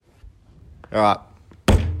All right.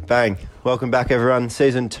 Bang. Welcome back, everyone.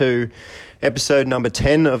 Season 2, episode number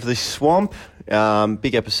 10 of The Swamp.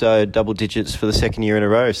 Big episode, double digits for the second year in a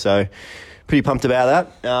row. So, pretty pumped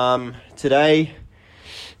about that. Today,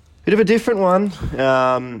 bit of a different one.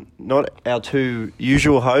 Not our two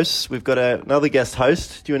usual hosts. We've got another guest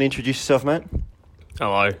host. Do you want to introduce yourself, mate?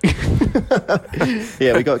 Hello.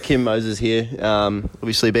 Yeah, we got Kim Moses here.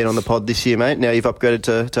 Obviously been on the pod this year, mate. Now you've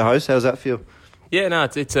upgraded to host. How does that feel? Yeah, no,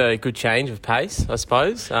 it's a good change of pace, I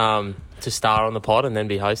suppose, to star on the pod and then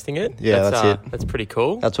be hosting it. Yeah, that's it. That's pretty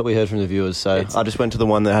cool. That's what we heard from the viewers. So I just went to the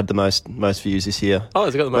one that had the most views this year. Oh,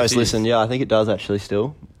 it's got the most views? listen. Yeah, I think it does actually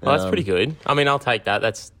still. Oh, that's pretty good. I mean, I'll take that.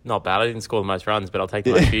 That's not bad. I didn't score the most runs, but I'll take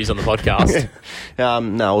the most views on the podcast.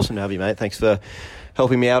 No, awesome to have you, mate. Thanks for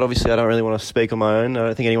helping me out. Obviously, I don't really want to speak on my own. I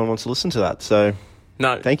don't think anyone wants to listen to that. So,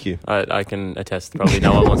 no, thank you. I can attest. Probably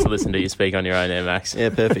no one wants to listen to you speak on your own there, Max. Yeah,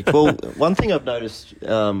 perfect. Well, one thing I've noticed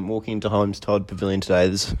walking into Holmes Todd Pavilion today,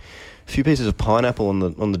 there's a few pieces of pineapple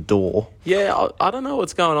on the door. Yeah, I don't know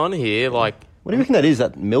what's going on here. Like, what do you reckon that is?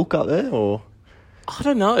 That milk up there, or I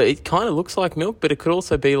don't know. It kind of looks like milk, but it could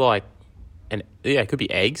also be like. It could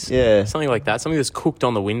be eggs. Yeah. Something like that. Something that's cooked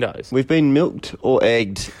on the windows. We've been milked or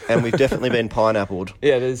egged, and we've definitely been pineappled.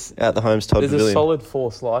 Yeah, there's at the Holmes Todd Pavilion. There's a solid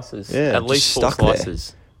 4 slices. Yeah, at least 4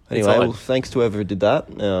 slices. There. Anyway, well, thanks to whoever did that.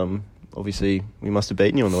 Obviously, we must have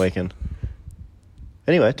beaten you on the weekend.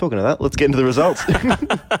 Anyway, talking of that, let's get into the results.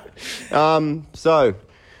 So,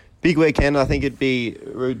 big weekend. I think it'd be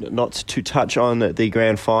rude not to touch on the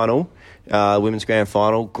grand final, women's grand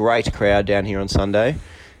final. Great crowd down here on Sunday.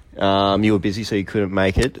 You were busy, so you couldn't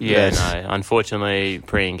make it. Yeah, no. Unfortunately,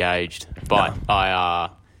 pre-engaged. But no. I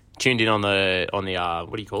tuned in on the what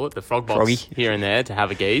do you call it? The frog box here and there to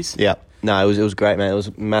have a geese. Yeah. No, it was great, man. It was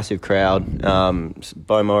a massive crowd.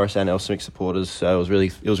 Bo Morris and Elsmick supporters, so it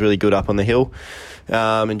was really good up on the hill.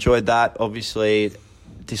 Enjoyed that. Obviously,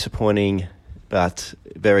 disappointing, but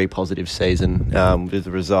very positive season with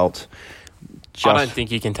the result. I don't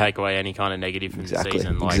think you can take away any kind of negative from the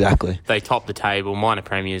season. Exactly. They topped the table, minor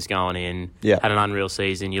premiers going in, had an unreal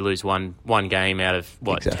season. You lose one game out of,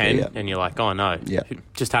 10, and you're like, oh, no. Yeah. It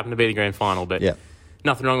just happened to be the grand final, but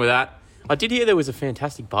nothing wrong with that. I did hear there was a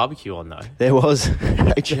fantastic barbecue on, though. There was.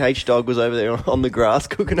 H Dog was over there on the grass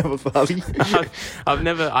cooking up a barbie. I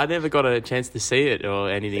never got a chance to see it or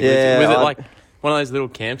anything. Yeah, was it like one of those little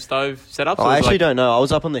camp stove setups? I actually don't know. I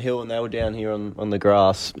was up on the hill and they were down here on the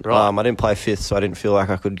grass. Right. I didn't play fifth, so I didn't feel like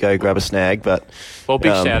I could go grab a snag. But big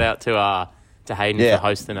shout out to Hayden for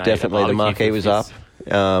hosting it. Definitely, the marquee was up.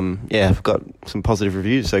 I've got some positive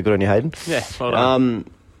reviews, so good on you, Hayden. Yeah, well done.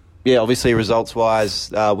 Obviously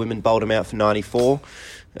results-wise, women bowled them out for 94.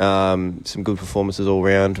 Some good performances all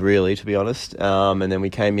round, really, to be honest. And then we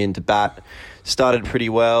came in to bat. Started pretty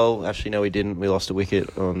well. Actually, no, we didn't. We lost a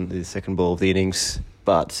wicket on the second ball of the innings,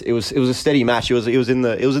 but it was a steady match. It was in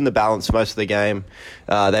the balance most of the game.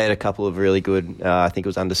 They had a couple of really good. I think it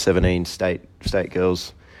was under 17 state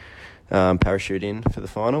girls parachute in for the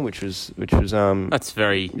final, which was that's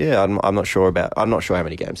very I'm not sure how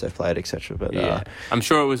many games they've played, etc. But I'm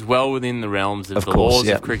sure it was well within the realms of the laws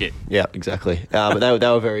of cricket. Yeah, exactly. But they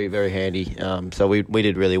were very, very handy. So we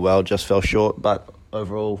did really well. Just fell short, but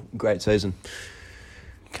overall, great season.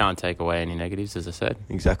 Can't take away any negatives, as I said.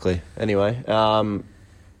 Exactly. Anyway,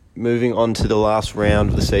 moving on to the last round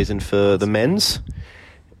of the season for the men's.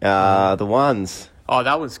 The ones. Oh,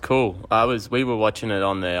 that was cool. We were watching it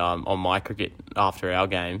on the on my cricket after our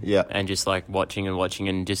game. Yeah. And just like watching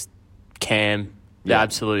and just Cam, the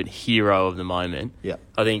absolute hero of the moment. Yeah.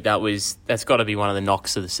 I think that's got to be one of the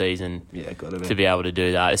knocks of the season. Yeah, got to be. To be able to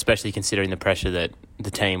do that, especially considering the pressure that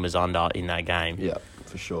the team was under in that game. Yeah,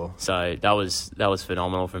 for sure. So that was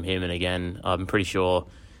phenomenal from him. And again, I'm pretty sure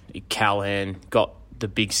Callahan got the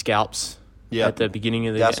big scalps at the beginning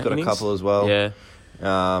of the innings. That's got a couple as well. Yeah.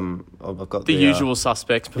 I've got the usual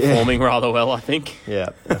suspects performing rather well, I think. Yeah,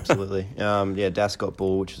 absolutely. Das got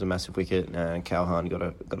ball, which is a massive wicket, and Calhoun got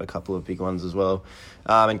a couple of big ones as well.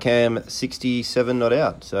 And Cam 67 not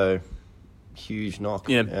out, so huge knock.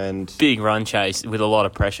 Yeah, and big run chase with a lot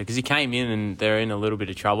of pressure because he came in and they're in a little bit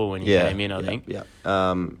of trouble when he came in. I think. Yeah.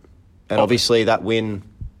 And obviously that win.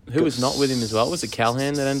 Who was not with him as well? Was it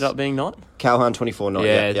Calhoun that ended up being not? Calhoun 24 not.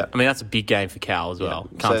 Yeah. I mean, that's a big game for Cal as well.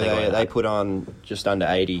 Yeah. Can't so take away they put on just under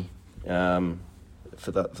 80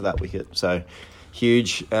 for that wicket. So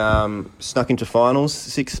huge. Snuck into finals,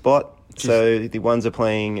 6th spot. So the ones are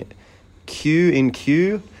playing Q in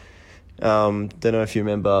Q. Don't know if you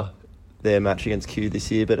remember their match against Q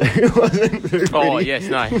this year, but it wasn't very pretty. Oh, yes,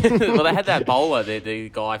 no. Well, they had that bowler, the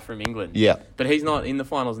guy from England. Yeah. But he's not in the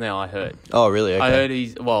finals now, I heard. Oh, really? Okay. I heard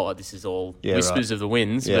this is all whispers of the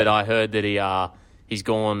winds, but I heard that he's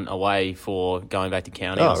gone away for going back to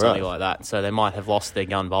county or something like that. So they might have lost their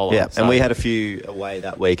gun bowler. Yeah, so. and we had a few away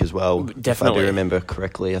that week as well. Definitely. If I do remember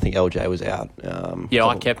correctly. I think LJ was out.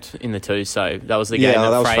 I kept in the 2, so that was the game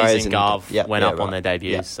that Fraser and Garv went up on their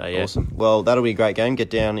debuts. Yeah. So, yeah. Awesome. Well, that'll be a great game. Get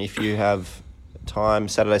down if you have time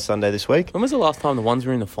Saturday, Sunday this week. When was the last time the ones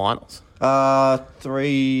were in the finals? 3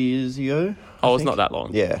 years ago. Oh, it's not that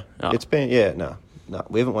long. Yeah. Oh. It's been, no,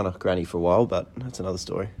 we haven't won a granny for a while, but that's another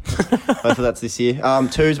story. Hopefully that's this year.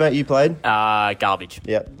 Twos, mate, you played? Garbage.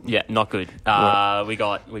 Yep. Yeah, not good.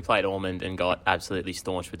 We played Ormond and got absolutely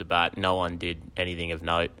staunched with the bat. No one did anything of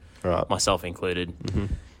note, right, myself included.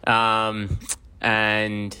 Mm-hmm.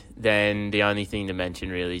 And then the only thing to mention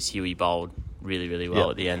really is Huey bowled really, really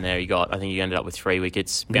well at the end there. I think he ended up with 3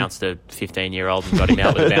 wickets, bounced a 15-year-old and got him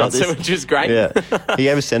out with a bouncer, which was great. Yeah. He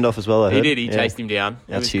gave a send-off as well, I heard. He did. He chased him down.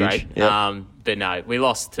 That's huge. Great. Yep. But no, we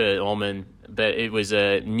lost to Ormond, but it was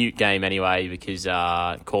a Newt game anyway because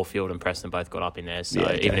Caulfield and Preston both got up in there. So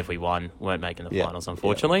even if we won, we weren't making the finals,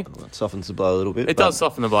 unfortunately. Well, it softens the blow a little bit. It does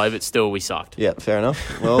soften the blow, but still we sucked. Yeah, fair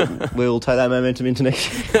enough. Well, we'll take that momentum into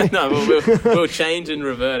next year. No, we'll change and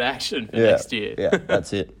revert action for next year. Yeah,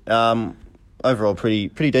 that's it. Overall, pretty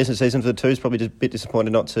decent season for the Twos. Probably just a bit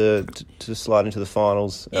disappointed not to slide into the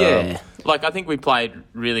finals. Yeah, I think we played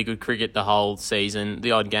really good cricket the whole season.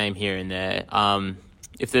 The odd game here and there.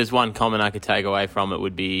 If there's one comment I could take away from it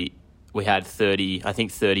would be we had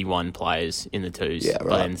 31 players in the Twos by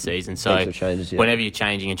the end of the season. So changes, whenever you're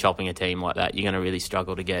changing and chopping a team like that, you're going to really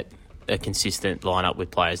struggle to get a consistent lineup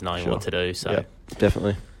with players knowing what to do. So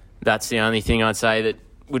definitely, that's the only thing I'd say that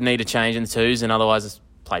would need a change in the Twos, and otherwise it's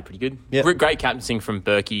played pretty good. Yep. Great captaining from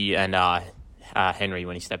Berkey and Henry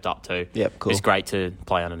when he stepped up too. Yep, cool. It was great to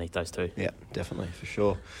play underneath those two. Yeah, definitely, for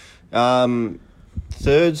sure.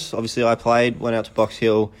 Thirds, obviously I went out to Box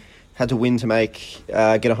Hill, had to win to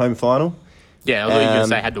get a home final. Yeah, I thought you were going to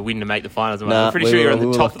say had to win to make the finals. I'm pretty sure you're at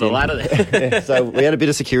the top of the ladder there. So we had a bit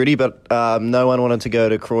of security, but no one wanted to go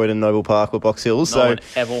to Croydon, Noble Park or Box Hill. No one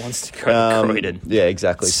ever wants to go to Croydon. Yeah,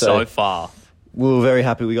 exactly. So far. We were very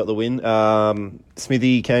happy we got the win.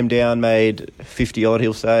 Smithy came down, made 50-odd,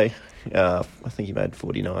 he'll say. I think he made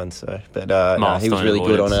 49, but he was really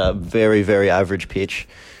good on a very, very average pitch.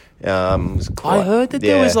 I heard that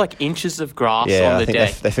there was inches of grass on the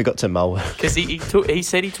deck. They forgot to mow it. Because he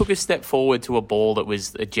said he took a step forward to a ball that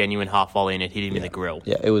was a genuine half volley and it hit him in the grill.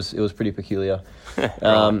 Yeah, it was pretty peculiar.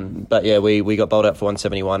 But yeah, we got bowled out for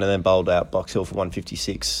 171 and then bowled out Box Hill for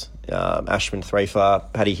 156. Ashman 3 for,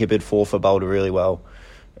 Paddy Hibbard 4 for, bowled really well.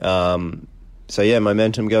 So yeah,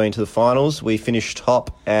 momentum going to the finals. We finished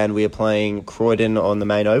top and we are playing Croydon on the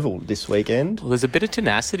main oval this weekend. Well, there's a bit of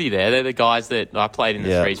tenacity there. They're the guys that I played in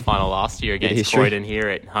the threes final last year against Croydon here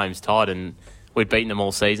at Holmes Todd, and we'd beaten them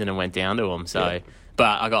all season and went down to them. So,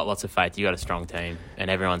 but I got lots of faith. You got a strong team and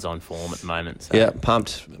everyone's on form at the moment. So. Yeah,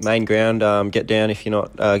 pumped. Main ground. Get down if you're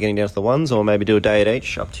not getting down to the ones, or maybe do a day at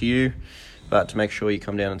each. Up to you. But to make sure you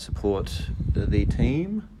come down and support the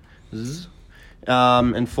team.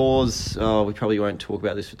 And fours, we probably won't talk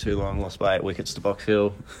about this for too long. Lost by 8 wickets to Box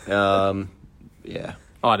Hill. Yeah.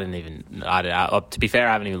 I didn't even... to be fair,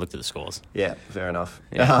 I haven't even looked at the scores. Yeah, fair enough.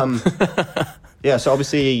 Yeah. So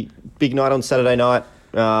obviously, big night on Saturday night.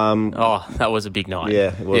 That was a big night.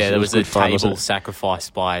 Yeah, it was. Yeah, there was a fun, table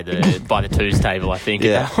sacrificed by the twos table, I think.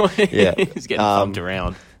 Yeah. Yeah. He was getting thumped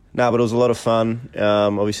around. No, but it was a lot of fun.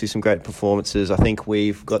 Obviously, some great performances. I think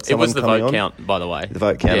we've got someone coming on. It was the vote count, by the way. The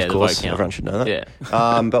vote count, of course. Everyone should know that.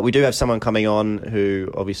 Yeah. But we do have someone coming on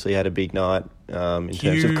who obviously had a big night in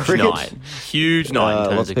terms of cricket. Huge night in terms of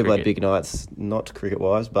cricket. Lots of people had big nights, not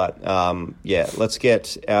cricket-wise. But, let's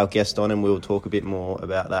get our guest on and we'll talk a bit more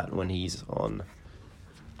about that when he's on.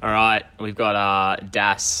 All right, we've got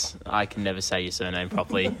Das. I can never say your surname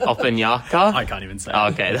properly. Opanayaka? I can't even say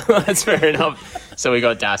it. Okay, that's fair enough. So we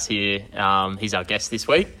got Das here. He's our guest this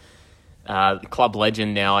week. Club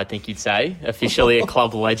legend now, I think you'd say. Officially a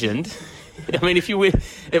club legend. I mean, if you win...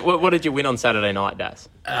 What did you win on Saturday night, Das?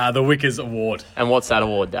 The Wickas Award. And what's that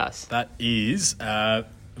award, Das? That is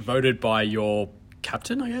voted by your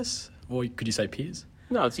captain, I guess? Or could you say peers?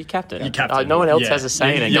 No, it's your captain. Your captain. No one else has a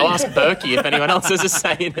say in it. You'll ask Berkey if anyone else has a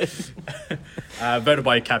say in it. Voted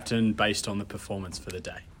by your captain based on the performance for the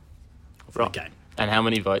day. For the game. And how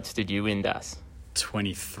many votes did you win, Das?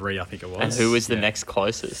 23, I think it was. And who was the next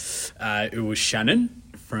closest? It was Shannon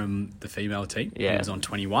from the female team. Yeah. He was on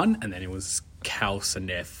 21. And then it was Cal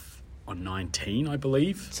Saneth on 19, I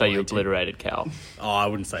believe. So you 18. obliterated Cal. Oh, I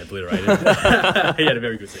wouldn't say obliterated. He had a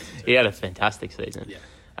very good season. He had a fantastic season. Yeah.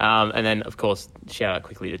 And then, of course, shout out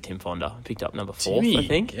quickly to Tim Fonda. Picked up number 4th, Timmy, I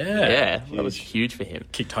think. yeah. That was huge for him.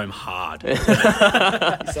 Kicked home hard. He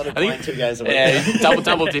started playing 2 games a week. Yeah,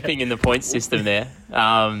 double dipping in the point system there.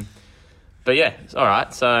 But yeah, all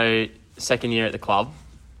right. So, second year at the club.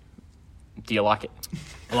 Do you like it?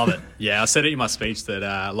 I love it. Yeah, I said it in my speech that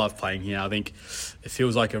I love playing here. I think it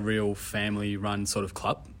feels like a real family-run sort of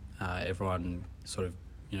club. Everyone sort of,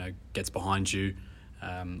 gets behind you,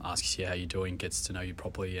 asks you how you're doing, gets to know you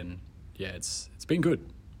properly, and yeah, it's been good.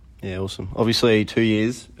 Yeah, awesome. Obviously, 2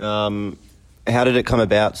 years. How did it come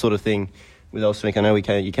about, sort of thing, with Elsternwick? I know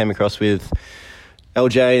you came across with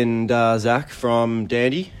LJ and Zach from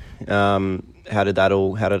Dandy. How did it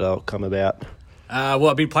all come about? Well,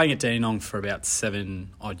 I've been playing at Dandenong for about 7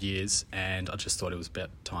 odd years, and I just thought it was about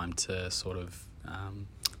time to sort of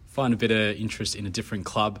find a bit of interest in a different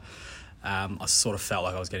club. I sort of felt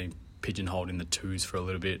like I was getting pigeonholed in the twos for a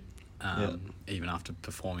little bit, even after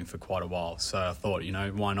performing for quite a while. So I thought,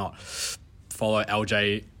 why not follow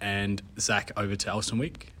LJ and Zach over to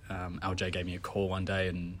Elsternwick. LJ gave me a call one day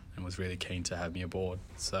and was really keen to have me aboard.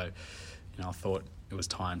 So, I thought it was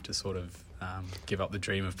time to sort of give up the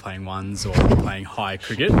dream of playing ones or playing high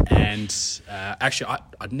cricket. And actually,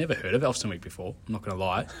 I'd never heard of Elsternwick before. I'm not going to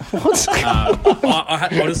lie. What?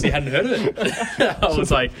 I honestly hadn't heard of it. I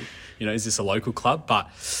was like, is this a local club? But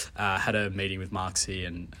had a meeting with Marksy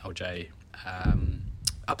and LJ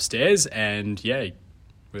upstairs, and yeah,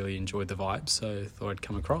 really enjoyed the vibe. So thought I'd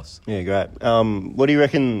come across. Yeah, great. What do you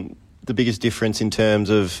reckon the biggest difference in terms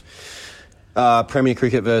of Premier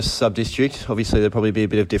Cricket versus sub-district? Obviously, there'll probably be a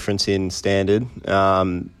bit of difference in standard,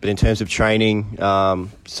 but in terms of training,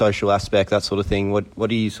 social aspect, that sort of thing, what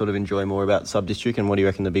do you sort of enjoy more about sub-district, and what do you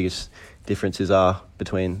reckon the biggest differences are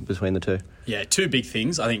between the two? Yeah, 2 big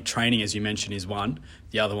things. I think training, as you mentioned, is one.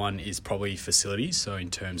 The other one is probably facilities. So in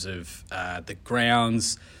terms of the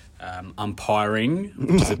grounds, umpiring,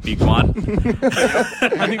 which is a big one.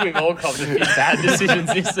 I think we've all copped a few bad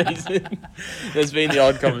decisions this season. There's been the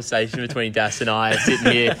odd conversation between Das and I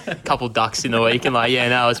sitting here, a couple ducks in the week, and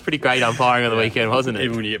it's pretty great umpiring on the weekend, wasn't it?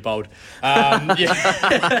 Even when you get bowled.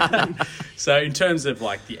 Yeah. So in terms of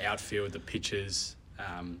like the outfield, the pitches,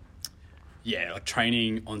 like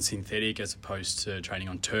training on synthetic as opposed to training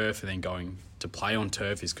on turf, and then going to play on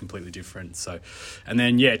turf is completely different. So, and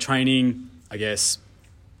then training, I guess,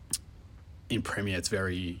 in Premier, it's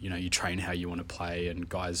very, you train how you want to play, and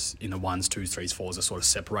guys in the 1s, 2s, 3s, 4s are sort of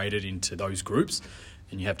separated into those groups,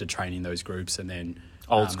 and you have to train in those groups, and then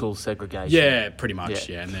old school segregation. Yeah, pretty much.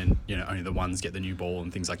 Yeah, and then only the 1s get the new ball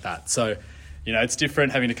and things like that. So, it's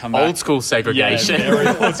different having to come back. Old school segregation. Yeah, very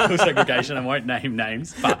old school segregation. I won't name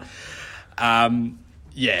names, but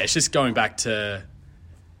it's just going back to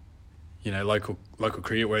local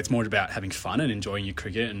cricket, where it's more about having fun and enjoying your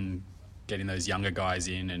cricket and getting those younger guys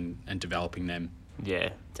in and developing them. Yeah,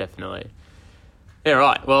 definitely. Yeah,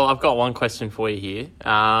 right. Well, I've got one question for you here.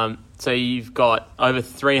 So you've got over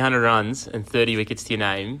 300 runs and 30 wickets to your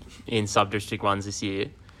name in sub-district ones this year.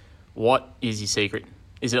 What is your secret?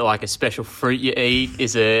 Is it like a special fruit you eat?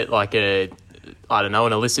 Is it like an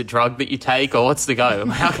illicit drug that you take, or what's the go?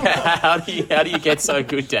 How do you get so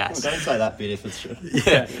good, Das? Well, don't say that bit if it's true.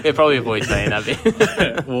 Yeah, probably avoid saying that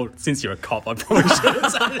bit. Well, since you're a cop, I probably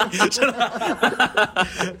shouldn't.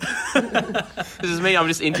 This is me. I'm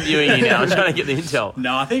just interviewing you now. I'm trying to get the intel.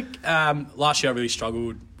 No, I think last year I really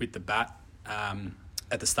struggled with the bat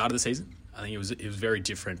at the start of the season. I think it was very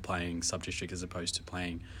different playing sub-district as opposed to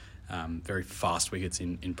playing very fast wickets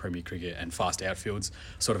in Premier Cricket and fast outfields.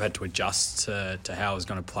 Sort of had to adjust to how I was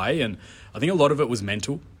going to play, and I think a lot of it was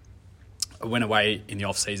mental. I went away in the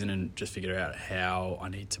off-season and just figured out how I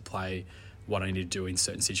need to play, what I need to do in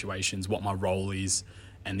certain situations, what my role is,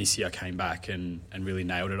 and this year I came back and really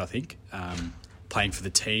nailed it, I think. Playing for the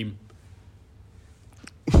team.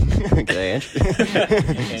 Okay,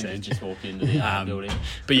 Andrew. Just walk into the building.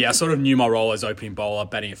 But yeah, I sort of knew my role as opening bowler,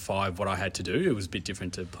 batting at 5, what I had to do. It was a bit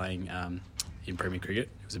different to playing in Premier Cricket.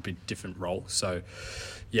 It was a bit different role. So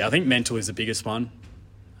yeah, I think mental is the biggest one.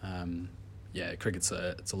 Cricket's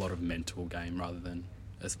it's a lot of mental game rather than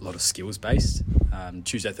a lot of skills based.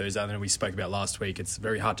 Tuesday, Thursday, I know we spoke about last week, it's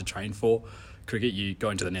very hard to train for. Cricket, you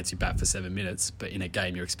go into the nets, you bat for 7 minutes, but in a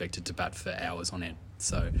game you're expected to bat for hours on end.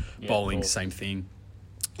 So bowling, same thing.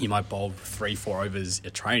 You might bowl 3-4 overs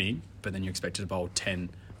at training, but then you're expected to bowl 10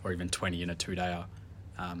 or even 20 in a 2-dayer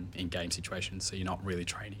in game situations. So you're not really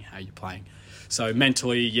training how you're playing. So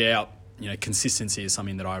mentally, consistency is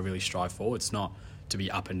something that I really strive for. It's not to be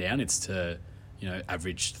up and down. It's to,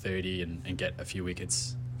 average 30 and get a few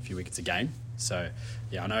wickets few wickets a game. So,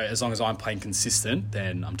 yeah, I know as long as I'm playing consistent,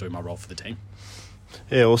 then I'm doing my role for the team.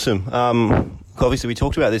 Yeah, awesome. Obviously, we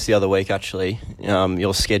talked about this the other week, actually,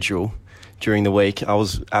 your schedule during the week. I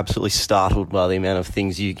was absolutely startled by the amount of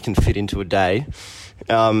things you can fit into a day.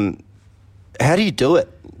 How do you do it?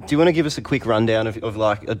 Do you want to give us a quick rundown of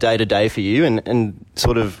like a day-to-day for you and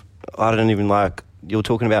sort of, I don't even like, you're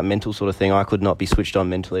talking about mental sort of thing. I could not be switched on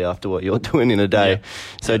mentally after what you're doing in a day. Yeah.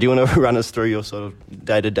 So do you want to run us through your sort of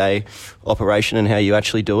day-to-day operation and how you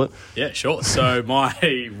actually do it? Yeah, sure. So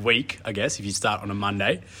my week, I guess, if you start on a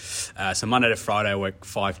Monday. So Monday to Friday, I work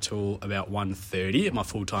 5 till about 1:30 at my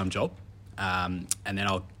full-time job. And then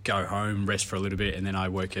I'll go home, rest for a little bit, and then I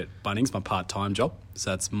work at Bunnings, my part-time job.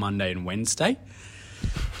 So that's Monday and Wednesday.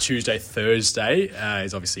 Tuesday, Thursday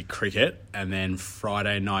is obviously cricket, and then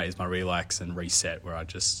Friday night is my relax and reset, where I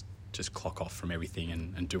just clock off from everything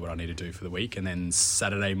and do what I need to do for the week. And then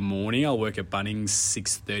Saturday morning, I'll work at Bunnings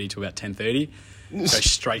 6:30 to about 10:30, go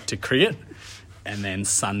straight to cricket. And then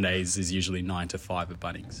Sundays is usually 9 to 5 at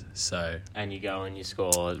Bunnings. So and you go and you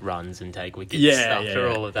score runs and take wickets after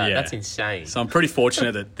all of that. Yeah. That's insane. So I'm pretty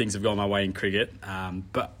fortunate that things have gone my way in cricket.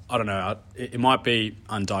 But I don't know, it might be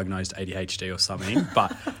undiagnosed ADHD or something,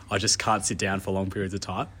 but I just can't sit down for long periods of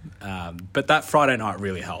time. But that Friday night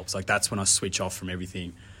really helps. Like that's when I switch off from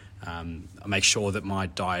everything. I make sure that my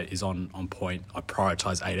diet is on point. I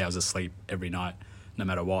prioritise 8 hours of sleep every night, no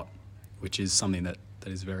matter what, which is something that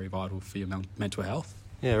is very vital for your mental health.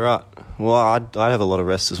 Yeah, right. Well, I'd have a lot of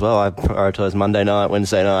rest as well. I prioritise Monday night,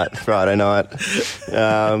 Wednesday night, Friday night,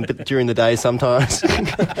 but during the day sometimes.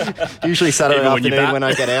 Usually Saturday afternoon when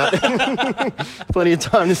I get out. Plenty of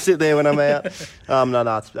time to sit there when I'm out. No,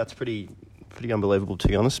 that's pretty unbelievable, to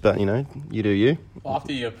be honest, but, you know, you do you. Well,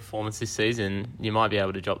 after your performance this season, you might be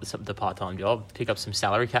able to drop the part-time job, pick up some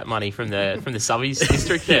salary cap money from the subbies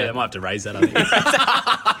district. Yeah, I might have to raise that, I think.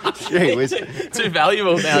 Too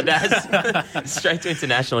valuable nowadays. Straight to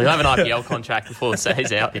international. You'll have an IPL contract before the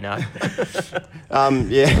season's out, you know.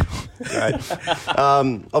 Yeah, great.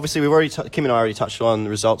 Obviously, Kim and I already touched on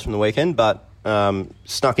the results from the weekend, but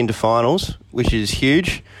snuck into finals, which is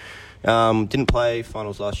huge. Didn't play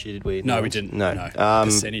finals last year, did we? No, we didn't. No.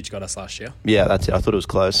 Percentage got us last year. Yeah, that's it. I thought it was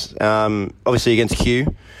close. Obviously against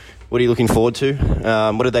Q, what are you looking forward to?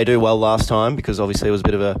 What did they do well last time? Because obviously it was a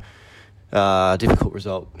bit of a difficult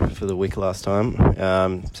result for the week last time.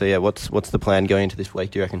 So yeah, what's the plan going into this week,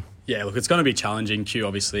 do you reckon? Yeah, look, it's going to be challenging. Q,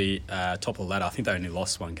 obviously, top of the ladder. I think they only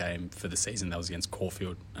lost one game for the season. That was against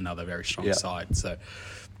Caulfield, another very strong side. So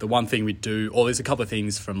the one thing we do, or there's a couple of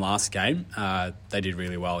things from last game. They did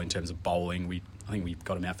really well in terms of bowling. I think we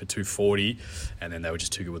got them out for 240, and then they were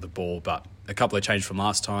just too good with the ball. But a couple of changes from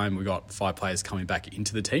last time. We got 5 players coming back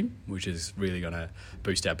into the team, which is really going to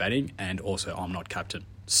boost our batting. And also, I'm not captain.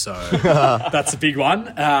 So that's a big one.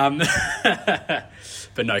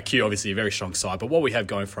 But no, Q obviously a very strong side. But what we have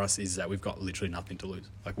going for us is that we've got literally nothing to lose.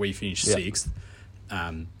 Like we finished 6th.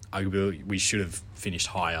 We should have finished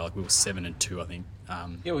higher. Like we were 7-2, I think.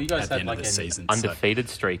 Well, you guys had like an season, undefeated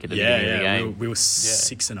streak at the beginning of the game. We were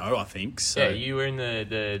 6-0, I think. So. Yeah, you were in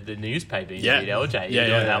the newspaper. You beat LJ. You're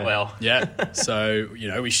doing that well. Yeah. So, you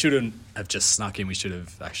know, we shouldn't have just snuck in. We should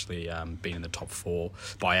have actually been in the top 4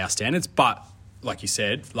 by our standards. But like you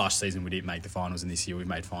said, last season we didn't make the finals, and this year we've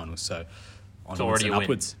made finals. So it's already a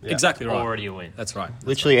upwards. Win. Exactly right. Already a win. That's right.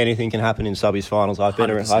 Literally anything can happen in subbies finals. I've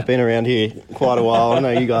been around here quite a while. I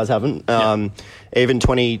know you guys haven't. Even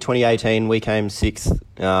 2018, we came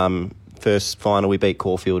 6th. First final, we beat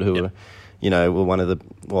Caulfield, who were one of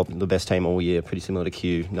the best team all year, pretty similar to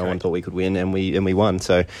Q. No one thought we could win, and we won.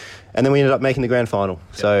 So, and then we ended up making the grand final.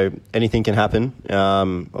 Yep. So anything can happen.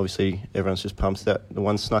 Obviously, everyone's just pumped that the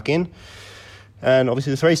one snuck in, and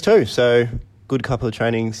obviously the threes too. So good couple of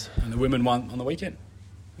trainings. And the women won on the weekend.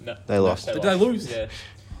 No, they lost. Did they lose? Yeah.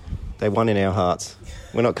 They won in our hearts.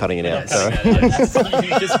 We're not cutting it out. Sorry.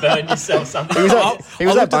 You just burned yourself something. He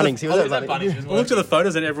was at Bunnings. I looked at the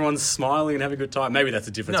photos and everyone's smiling and having a good time. Maybe that's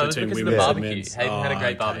the difference between women and men. Hayden had a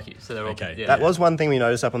great barbecue. So they're all okay. Yeah. That was one thing we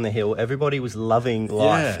noticed up on the hill. Everybody was loving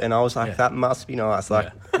life. And I was like, that must be nice.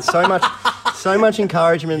 Like so much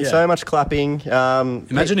encouragement, so much clapping.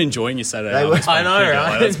 Imagine enjoying your Saturday night. I know,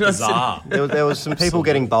 right? That's bizarre. There was some people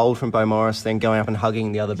getting bowled from Bo Morris, then going up and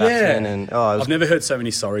hugging the other batsmen. And I've never heard so many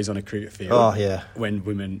sorries on a cricket field. Oh yeah. When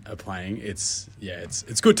women are playing, it's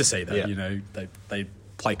good to see that. Yeah. You know, they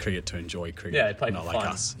play cricket to enjoy cricket. Yeah, they play not for like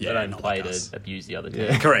fun. us. They don't play to abuse the other team.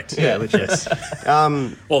 Yeah. Correct. Yeah, yes.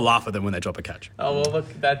 Or laugh at them when they drop a catch. Oh well,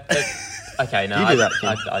 look that. Okay, no, you do that.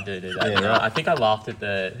 I do that. Yeah, right. I think I laughed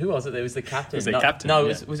at who was it? It was the captain. Was it captain? No,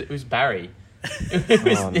 it was Barry.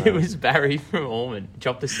 It was Barry from Ormond.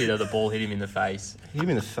 Chopped a sitter, the ball hit him in the face. Hit him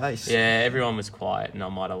in the face. Yeah, everyone was quiet, and I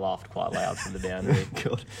might have laughed quite loud from the boundary.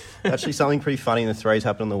 God. Actually, something pretty funny in the threes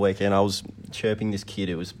happened on the weekend. I was chirping this kid.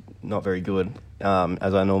 It was not very good,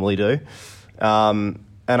 as I normally do. And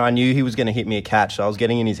I knew he was going to hit me a catch, so I was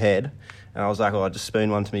getting in his head. And I was like, I just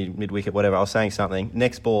spoon one to me mid-wicket, whatever. I was saying something.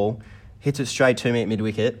 Next ball, hits it straight to me at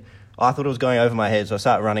mid-wicket. I thought it was going over my head, so I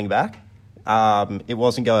started running back. It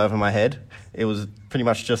wasn't going over my head. It was pretty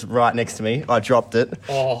much just right next to me. I dropped it.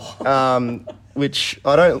 Which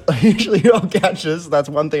I don't usually drop catches. That's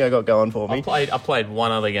one thing I got going for me. I played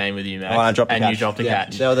one other game with you, Max, I dropped a and catch. you dropped a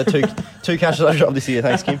catch. They were the two catches I dropped this year.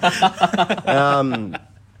 Thanks, Kim.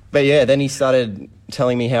 But yeah, then he started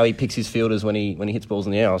telling me how he picks his fielders when he hits balls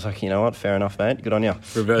in the air. I was like, you know what? Fair enough, mate. Good on you.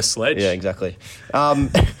 Reverse sledge. Yeah, exactly.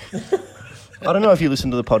 I don't know if you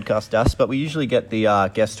listen to the podcast, Das, but we usually get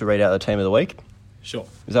the guest to read out the team of the week. Sure.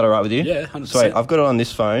 Is that all right with you? Yeah, 100%. Sweet. I've got it on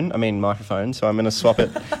this microphone, so I'm going to swap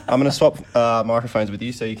it. I'm going to swap microphones with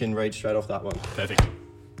you so you can read straight off that one. Perfect.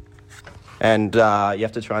 And you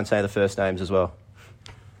have to try and say the first names as well.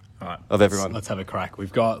 All right. Of everyone. Let's have a crack.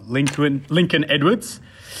 We've got Lincoln Edwards,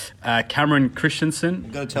 Cameron Christensen.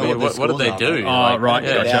 You've got to tell What did they do? Oh, right.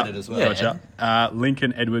 Yeah. Gotcha. As well. Gotcha.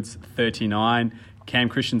 Lincoln Edwards, 39. Cam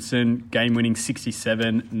Christensen, game-winning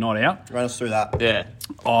 67, not out. Run us through that. Yeah.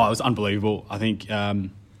 Oh, it was unbelievable. I think,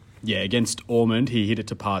 against Ormond, he hit it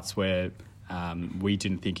to parts where we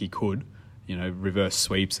didn't think he could, reverse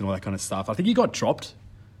sweeps and all that kind of stuff. I think he got dropped,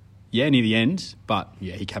 near the end, but,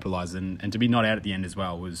 he capitalised. And to be not out at the end as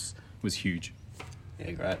well was huge.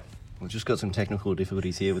 Yeah, great. We've just got some technical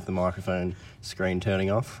difficulties here with the microphone screen turning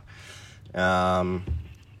off.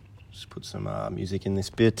 Just put some music in this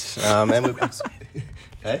bit. And we've got...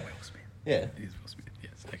 Okay? Yeah. It is Will Smith,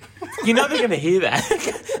 yes. Okay. You're never going to hear that.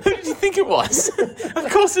 Who did you think it was?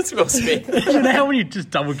 Of course it's Will Smith. You know how when you just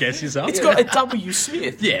double guess yourself? It's got a W.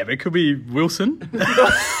 Smith. Yeah, but it could be Wilson.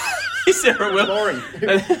 Is there a Will? Boring.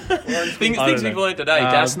 Things know. we've learned today.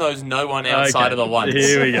 Das knows no one outside of the ones.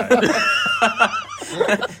 Here we go.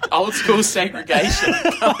 Old school segregation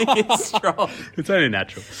coming in strong. It's only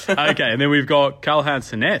natural. Okay, and then we've got Carl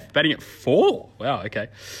Hanseneth batting at 4. Wow, okay.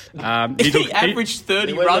 He averaged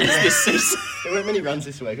 30 runs this season. There weren't many runs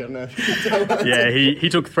this week, I don't know. He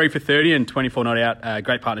took 3 for 30 and 24 not out.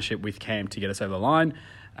 Great partnership with Cam to get us over the line.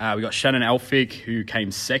 We got Shannon Alfick, who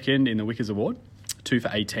came second in the Wickas Award, 2 for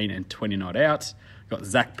 18 and 20 not out. We got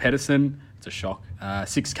Zach Pedersen. It's a shock.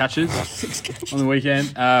 6 catches on the weekend.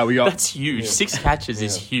 We got That's huge. 6 catches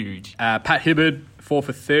is huge. Pat Hibbard, 4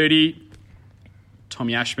 for 30.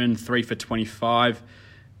 Tommy Ashman, 3 for 25.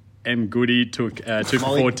 M. Goody took 2 for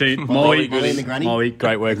 14. Molly Molly and the granny. Molly,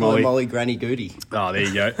 great work, Molly. Molly Granny Goody. Oh, there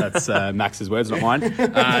you go. That's Max's words, not mine.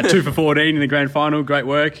 2 for 14 in the grand final. Great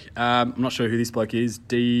work. I'm not sure who this bloke is.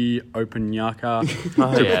 D. Opanayaka.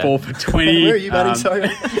 Took 4 for 20. Where are you batting, sorry?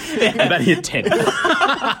 I'm batting at 10.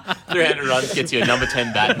 300 runs gets you a number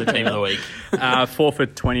 10 bat in the team of the week. 4 for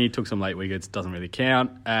 20. Took some late wickets. Doesn't really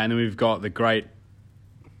count. And then we've got the great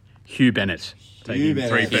Hugh Bennett. Taking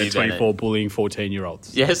 3 for 24, bullying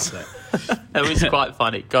 14-year-olds. Yes. That was quite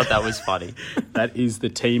funny. God, that was funny. That is the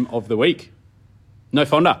team of the week. No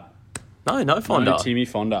Fonda. No Fonda. No Timmy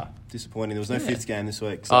Fonda. Disappointing. There was no fifth game this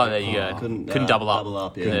week. So there you go. Couldn't double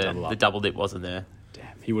up. Yeah. The double dip wasn't there.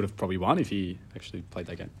 Damn, he would have probably won if he actually played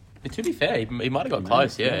that game. But to be fair, he might have got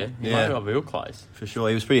close, yeah. He might have got real close. For sure.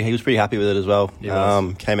 He was pretty happy with it as well.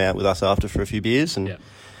 Came out with us after for a few beers and... Yeah.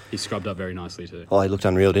 He scrubbed up very nicely too. Oh, he looked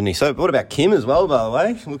unreal, didn't he? So, what about Kim as well, by the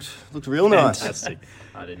way? Looked real nice. Fantastic.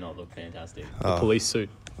 I did not look fantastic. The police suit.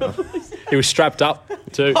 He was strapped up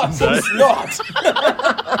too. So. Not.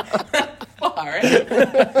 Far out.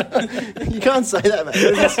 You can't say that,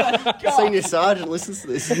 mate. Senior sergeant listens to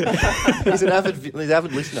this. He's an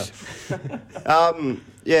avid listener.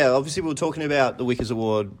 Obviously we were talking about the Wickas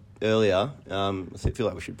Award earlier. I feel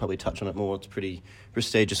like we should probably touch on it more. It's a pretty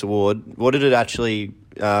prestigious award. What did it actually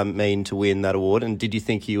mean to win that award? And did you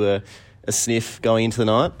think you were a sniff going into the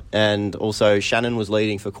night? And also, Shannon was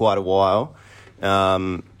leading for quite a while.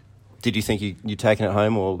 Did you think you'd taken it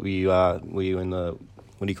home, or were you in the,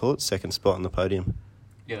 what do you call it, second spot on the podium?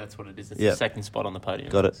 Yeah, that's what it is. It's the second spot on the podium.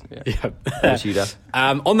 Got it. Yeah. That's you, Dad.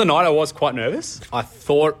 On the night, I was quite nervous. I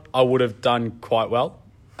thought I would have done quite well,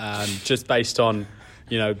 just based on,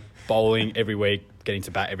 bowling every week, getting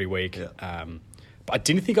to bat every week. Yeah. But I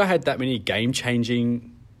didn't think I had that many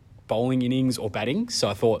game-changing bowling innings or batting, so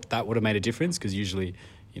I thought that would have made a difference because usually,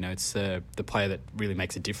 it's the player that really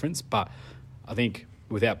makes a difference. But I think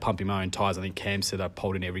without pumping my own tyres, I think Cam said I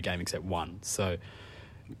bowled in every game except one. So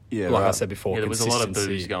Yeah, like I right. said before, Yeah, there was a lot of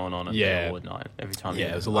consistency. boos going on at the award night every time. Yeah,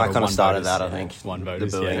 you it was a went. lot I of kind of one started voters, that, I think. One The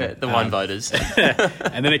voters, booing. yeah. Yeah, the one voters.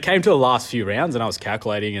 And then it came to the last few rounds, and I was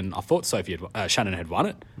calculating, and I thought Shannon had won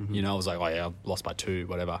it. You know, I was like, oh yeah, I lost by 2,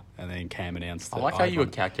 whatever. And then Cam announced. I that like how I'd you were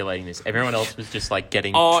won. calculating this. Everyone else was just like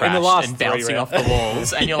getting Oh, in trashed the last and 3 bouncing off rounds. the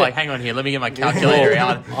walls, and you're like, "Hang on here, let me get my calculator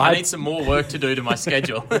out. I need some more work to do to my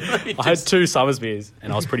schedule." I had 2 Summersbeers,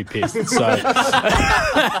 and I was pretty pissed. So,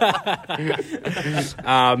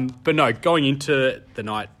 but no, going into the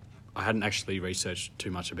night, I hadn't actually researched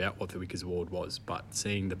too much about what the Wickas Award was, but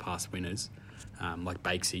seeing the past winners, like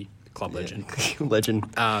Bakesy, club legend, Legend.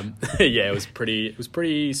 yeah, it was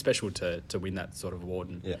pretty special to win that sort of award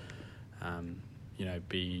and Yeah. you know,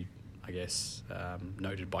 be, I guess,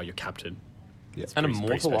 noted by your captain. Yeah. And pretty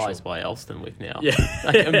immortalised special. by Elstonwick now. Yeah.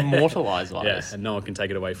 Like, immortalised by Yeah, us. and no one can take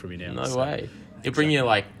it away from you now. No so. way. You'll bring your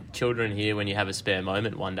like children here when you have a spare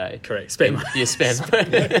moment one day. Correct, spare moment. Your spare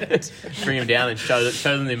moment. Bring them down and show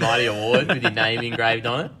them the mighty award with your name engraved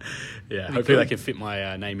on it. Yeah, hopefully they can fit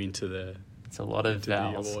my name into the It's a lot of the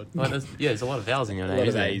vowels. award. Well, there's a lot of vowels in your name. lot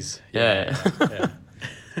of isn't there? A's. Yeah. yeah.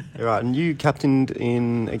 All right, and you captained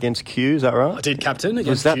in against Q, is that right? I did captain Was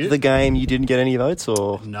against that Q. the game you didn't get any votes,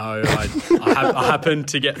 or? No, I happened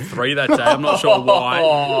to get 3 that day. I'm not sure why.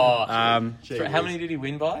 How many did he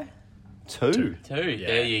win by? 2? 2. Yeah.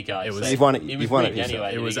 There you go. It was- So You've won it- he you've was won it winning yourself.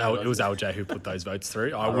 anyway. It was didn't he? it was LJ who put those votes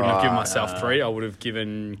through. I wouldn't have given myself 3. I would have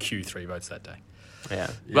given Q 3 votes that day. Yeah.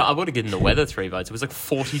 But I would have given the weather 3 votes. It was like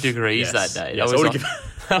 40 degrees Yes. that day. Yes, That, I was would've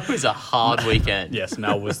that was a hard weekend. Yes,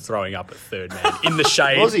 Mel was throwing up at third man in the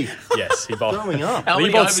shade. Was he? Yes, he bowled. Throwing up? How He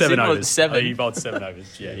many bowled overs 7 in was it? overs. 7? He bowled 7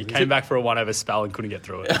 overs. Yeah, he came back for a 1 over spell and couldn't get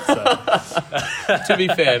through it. So To be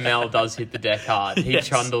fair, Mal does hit the deck hard. He Yes.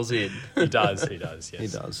 trundles in. he does. Yes, He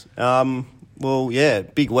does. Well, yeah,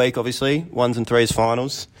 big week, obviously. 1s and 3s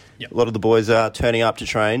finals. Yep. A lot of the boys are turning up to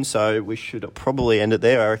train, so we should probably end it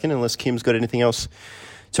there, I reckon, unless Kim's got anything else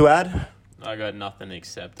to add. I got nothing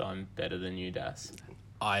except I'm better than you, Das.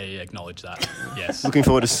 I acknowledge that. Yes. Looking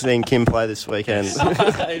forward to seeing Kim play this weekend.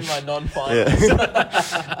 In my non-finals.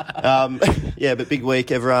 Yeah, but big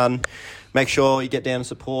week, everyone. Make sure you get down and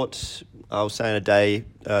support. I was saying a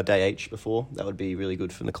day each before. That would be really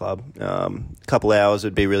good for the club. A couple hours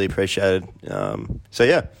would be really appreciated. So,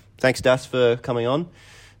 yeah, thanks, Das, for coming on.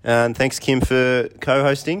 And thanks, Kim, for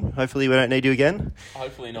co-hosting. Hopefully we don't need you again.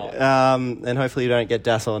 Hopefully not. And hopefully you don't get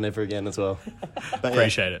Das on ever again as well. But, yeah.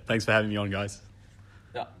 Appreciate it. Thanks for having me on, guys.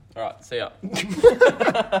 Yeah. All right. See ya.